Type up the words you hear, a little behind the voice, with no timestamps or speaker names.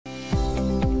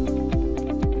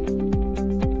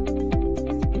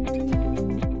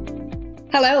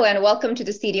Hello and welcome to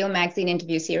the CDO Magazine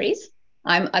interview series.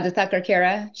 I'm Adita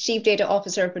Karkera, Chief Data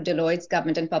Officer for Deloitte's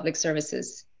Government and Public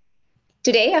Services.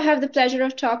 Today, I have the pleasure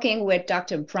of talking with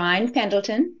Dr. Bryan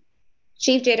Pendleton,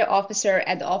 Chief Data Officer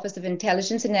at the Office of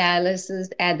Intelligence Analysis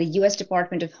at the U.S.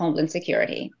 Department of Homeland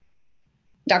Security.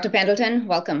 Dr. Pendleton,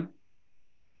 welcome.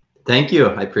 Thank you.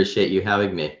 I appreciate you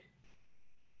having me.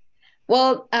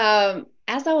 Well,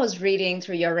 as I was reading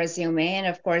through your resume, and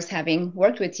of course, having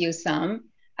worked with you some,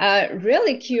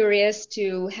 really curious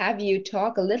to have you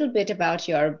talk a little bit about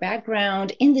your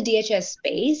background in the DHS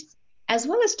space, as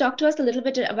well as talk to us a little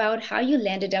bit about how you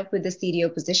landed up with the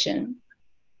CDO position.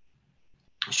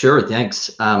 Sure,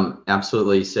 thanks.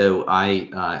 Absolutely. So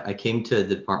I came to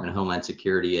the Department of Homeland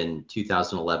Security in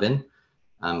 2011,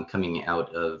 coming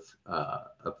out of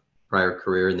a prior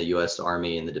career in the U.S.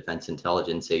 Army and the Defense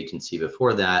Intelligence Agency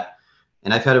before that.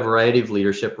 And I've had a variety of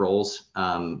leadership roles.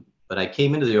 But I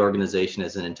came into the organization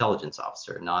as an intelligence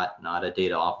officer, not a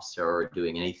data officer or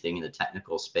doing anything in the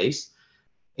technical space.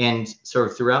 And sort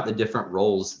of throughout the different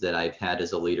roles that I've had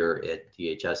as a leader at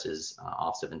DHS's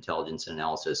Office of Intelligence and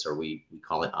Analysis, or we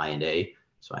call it I&A,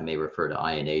 so I may refer to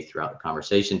I&A throughout the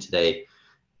conversation today.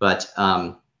 But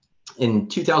in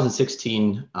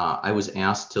 2016, I was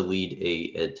asked to lead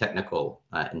a technical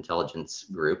intelligence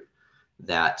group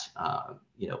that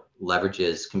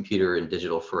leverages computer and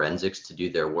digital forensics to do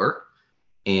their work.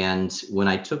 And when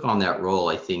I took on that role,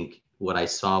 I think what I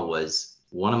saw was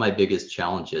one of my biggest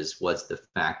challenges was the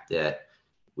fact that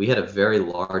we had a very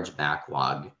large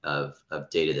backlog of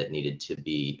data that needed to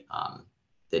be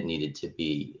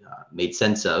made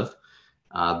sense of.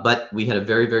 But we had a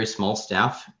very, very small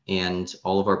staff, and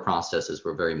all of our processes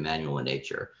were very manual in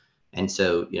nature. And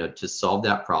so, to solve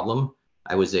that problem,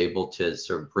 I was able to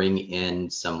sort of bring in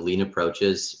some lean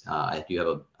approaches. I do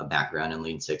have a background in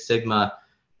Lean Six Sigma,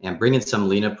 and bring in some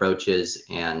lean approaches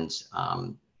and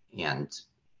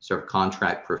sort of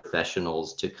contract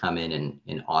professionals to come in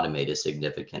and automate a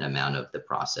significant amount of the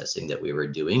processing that we were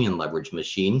doing and leverage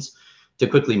machines to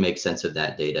quickly make sense of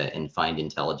that data and find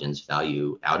intelligence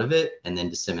value out of it, and then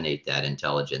disseminate that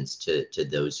intelligence to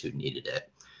those who needed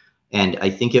it. And I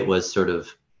think it was sort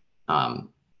of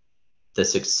the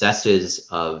successes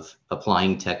of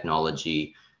applying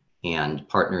technology and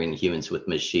partnering humans with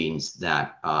machines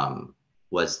that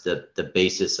was the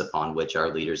basis upon which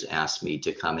our leaders asked me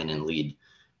to come in and lead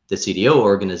the CDO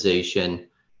organization.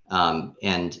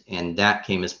 And that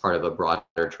came as part of a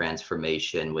broader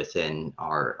transformation within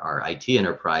our IT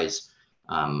enterprise,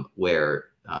 where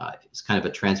it's kind of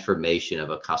a transformation of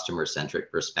a customer-centric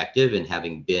perspective, and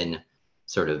having been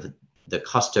sort of the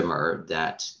customer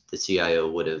that the CIO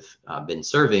would have been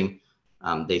serving,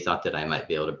 they thought that I might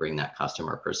be able to bring that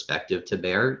customer perspective to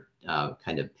bear,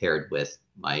 kind of paired with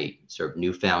my sort of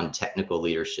newfound technical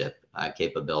leadership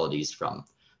capabilities from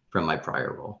my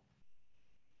prior role.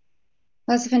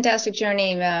 That's a fantastic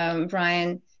journey,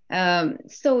 Bryan.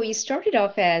 So you started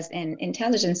off as an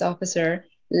intelligence officer,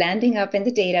 landing up in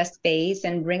the data space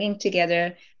and bringing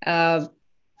together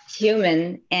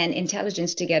human and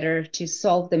intelligence together to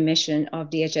solve the mission of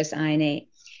DHS I&A.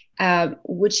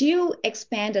 Would you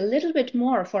expand a little bit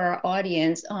more for our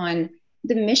audience on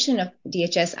the mission of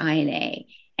DHS I&A,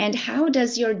 and how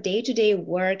does your day-to-day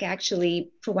work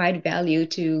actually provide value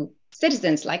to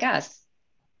citizens like us?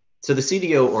 So the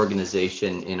CDO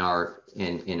organization in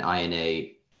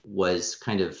I&A was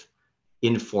kind of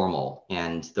informal,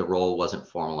 and the role wasn't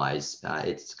formalized.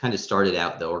 It's kind of started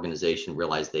out, the organization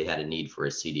realized they had a need for a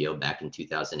CDO back in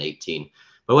 2018,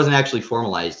 but it wasn't actually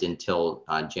formalized until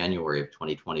January of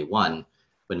 2021,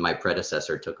 when my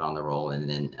predecessor took on the role, and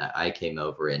then I came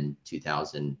over in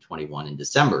 2021 in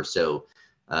December. So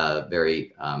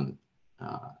very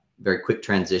quick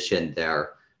transition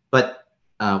there. But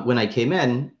when I came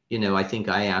in, I think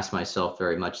I asked myself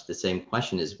very much the same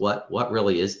question: is what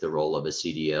really is the role of a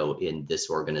CDO in this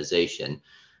organization?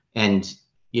 And,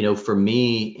 for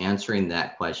me, answering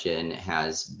that question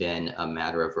has been a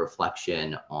matter of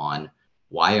reflection on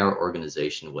why our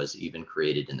organization was even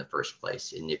created in the first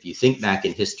place. And if you think back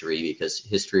in history, because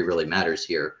history really matters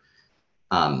here,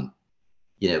 in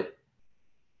the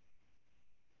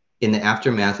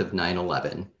aftermath of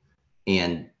 9/11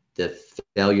 and the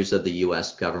failures of the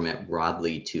US government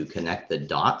broadly to connect the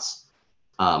dots,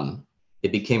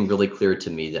 it became really clear to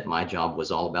me that my job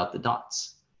was all about the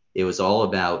dots. It was all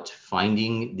about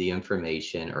finding the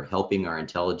information, or helping our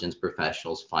intelligence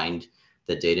professionals find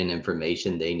the data and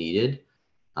information they needed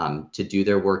to do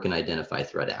their work and identify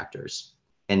threat actors.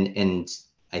 And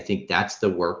I think that's the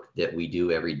work that we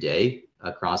do every day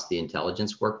across the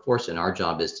intelligence workforce, and our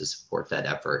job is to support that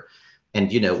effort.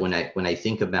 And when I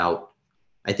think about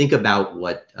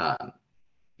what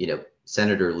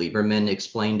Senator Lieberman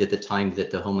explained at the time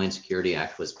that the Homeland Security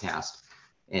Act was passed.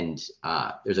 And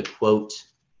there's a quote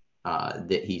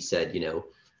that he said,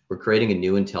 we're creating a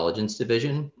new intelligence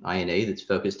division, I&A, that's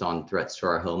focused on threats to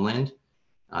our homeland,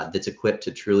 that's equipped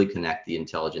to truly connect the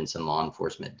intelligence and law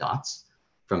enforcement dots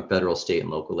from federal, state,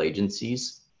 and local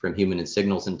agencies, from human and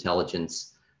signals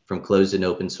intelligence, from closed and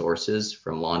open sources,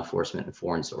 from law enforcement and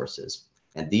foreign sources.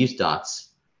 And these dots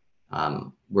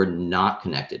were not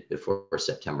connected before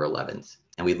September 11th.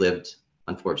 And we lived,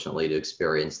 unfortunately, to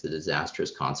experience the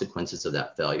disastrous consequences of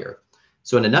that failure.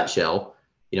 So in a nutshell,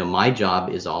 my job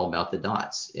is all about the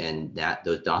dots, and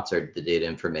those dots are the data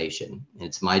information. And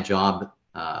it's my job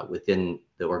within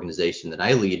the organization that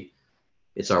I lead.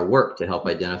 It's our work to help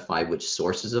identify which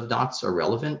sources of dots are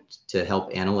relevant, to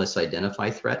help analysts identify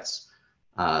threats.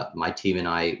 My team and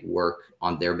I work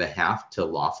on their behalf to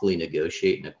lawfully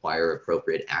negotiate and acquire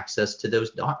appropriate access to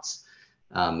those dots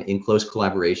in close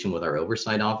collaboration with our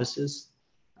oversight offices.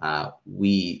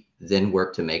 We then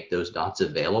work to make those dots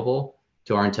available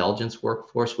to our intelligence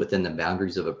workforce within the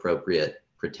boundaries of appropriate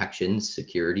protections,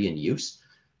 security, and use.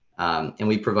 And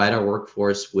we provide our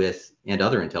workforce and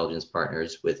other intelligence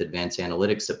partners with advanced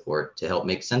analytics support to help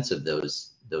make sense of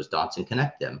those dots and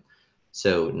connect them.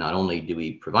 So not only do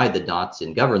we provide the dots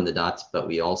and govern the dots, but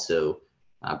we also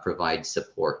provide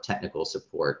support, technical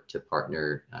support, to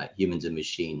partner humans and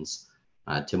machines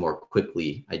to more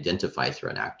quickly identify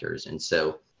threat actors. And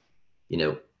so,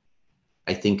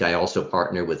 I think I also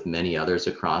partner with many others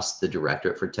across the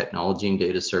Directorate for Technology and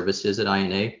Data Services at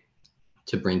I&A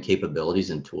to bring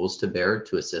capabilities and tools to bear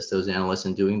to assist those analysts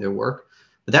in doing their work.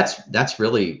 But that's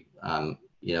really,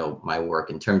 my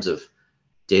work in terms of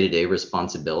day-to-day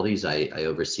responsibilities. I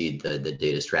oversee the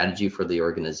data strategy for the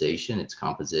organization, its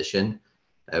composition.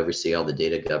 I oversee all the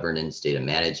data governance, data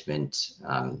management,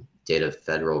 data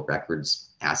federal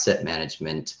records, asset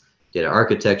management, data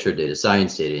architecture, data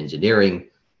science, data engineering,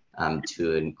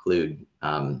 to include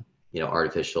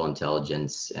artificial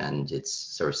intelligence and its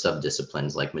sort of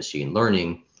subdisciplines like machine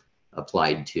learning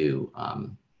applied to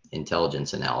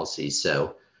intelligence analyses.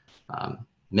 So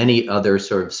many other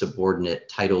sort of subordinate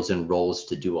titles and roles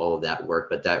to do all of that work,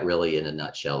 but that really in a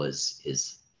nutshell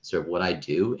is sort of what I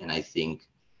do, and I think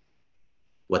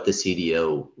what the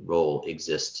CDO role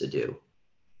exists to do.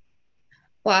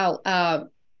 Wow,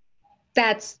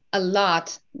 that's a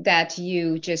lot that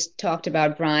you just talked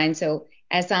about, Bryan. So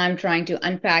as I'm trying to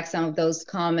unpack some of those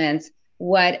comments,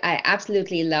 what I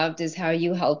absolutely loved is how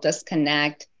you helped us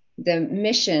connect the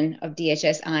mission of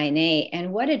DHS I&A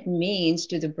and what it means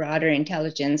to the broader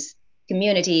intelligence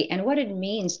community and what it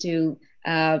means to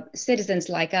citizens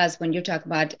like us when you talk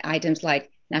about items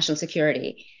like national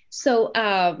security. So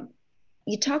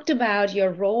you talked about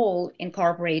your role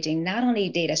incorporating not only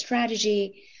data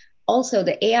strategy, also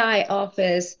the AI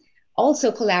office,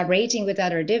 also collaborating with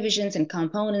other divisions and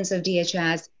components of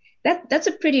DHS. That's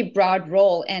a pretty broad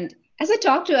role. And as I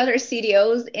talk to other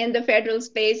CDOs in the federal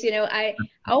space, I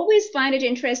always find it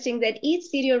interesting that each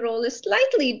CDO role is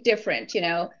slightly different.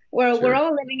 We're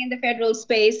all living in the federal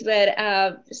space,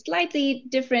 but slightly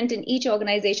different in each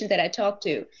organization that I talk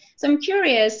to. So I'm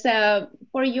curious,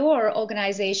 for your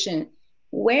organization,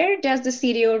 where does the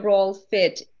CDO role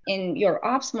fit in your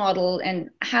ops model, and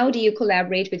how do you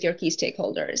collaborate with your key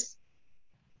stakeholders?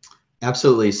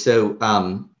 Absolutely. So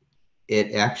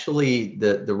it actually,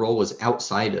 the role was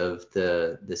outside of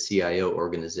the CIO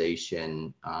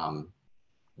organization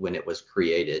when it was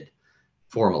created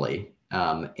formally,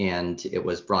 and it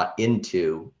was brought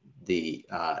into the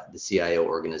CIO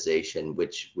organization,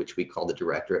 which we call the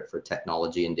Directorate for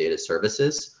Technology and Data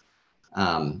Services.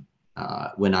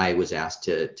 When I was asked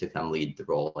to come lead the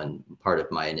role, and part of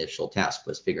my initial task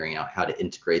was figuring out how to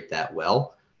integrate that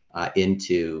well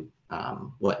into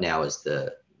what now is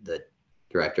the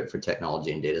Directorate for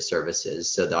Technology and Data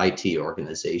Services, so the IT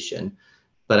organization.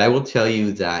 But I will tell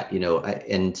you that,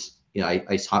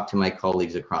 I talk to my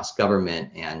colleagues across government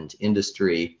and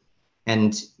industry,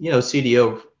 and,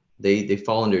 CDO, they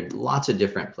fall under lots of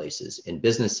different places in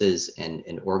businesses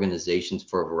and organizations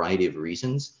for a variety of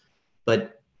reasons.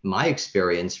 But my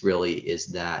experience really is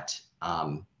that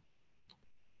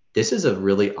this is a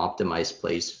really optimized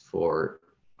place for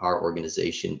our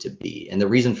organization to be. And the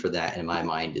reason for that, in my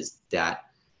mind, is that,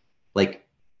 like,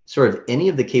 sort of any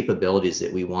of the capabilities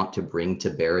that we want to bring to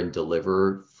bear and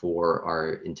deliver for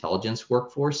our intelligence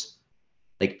workforce,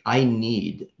 like, I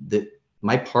need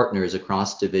my partners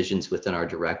across divisions within our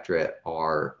directorate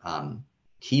are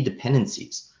key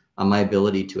dependencies on my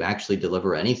ability to actually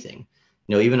deliver anything.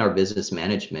 Even our business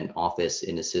management office,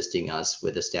 in assisting us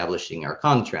with establishing our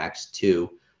contracts,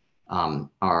 to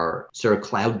our sort of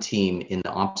cloud team in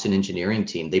the ops and engineering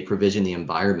team, they provision the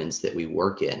environments that we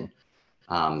work in.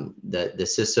 The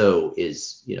CISO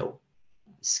is,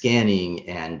 scanning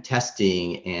and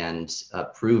testing and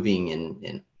approving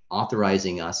and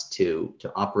authorizing us to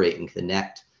operate and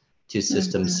connect to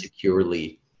systems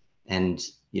securely. And,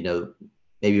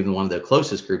 maybe even one of the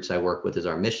closest groups I work with is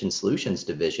our mission solutions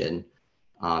division,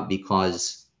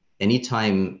 because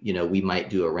anytime, we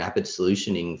might do a rapid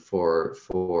solutioning for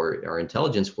our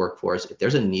intelligence workforce, if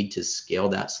there's a need to scale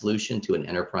that solution to an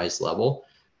enterprise level,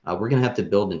 we're going to have to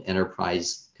build an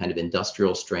enterprise kind of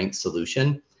industrial strength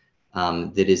solution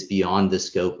that is beyond the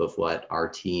scope of what our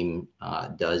team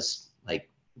does, like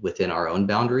within our own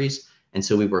boundaries. And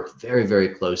so we work very, very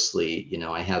closely.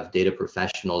 I have data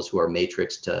professionals who are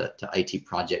matrixed to IT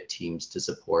project teams to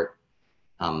support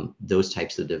those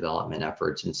types of development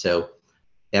efforts. And so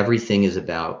everything is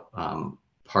about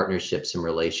partnerships and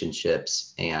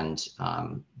relationships. And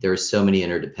there are so many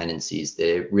interdependencies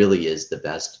that it really is the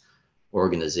best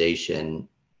organization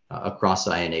across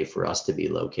I&A for us to be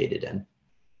located in.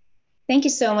 Thank you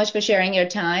so much for sharing your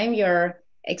time, your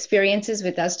experiences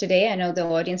with us today. I know the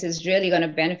audience is really going to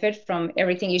benefit from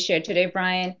everything you shared today,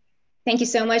 Bryan. Thank you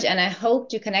so much. And I hope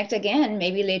to connect again,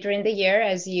 maybe later in the year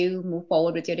as you move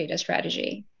forward with your data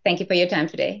strategy. Thank you for your time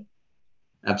today.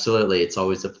 Absolutely. It's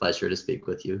always a pleasure to speak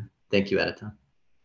with you. Thank you, Adita.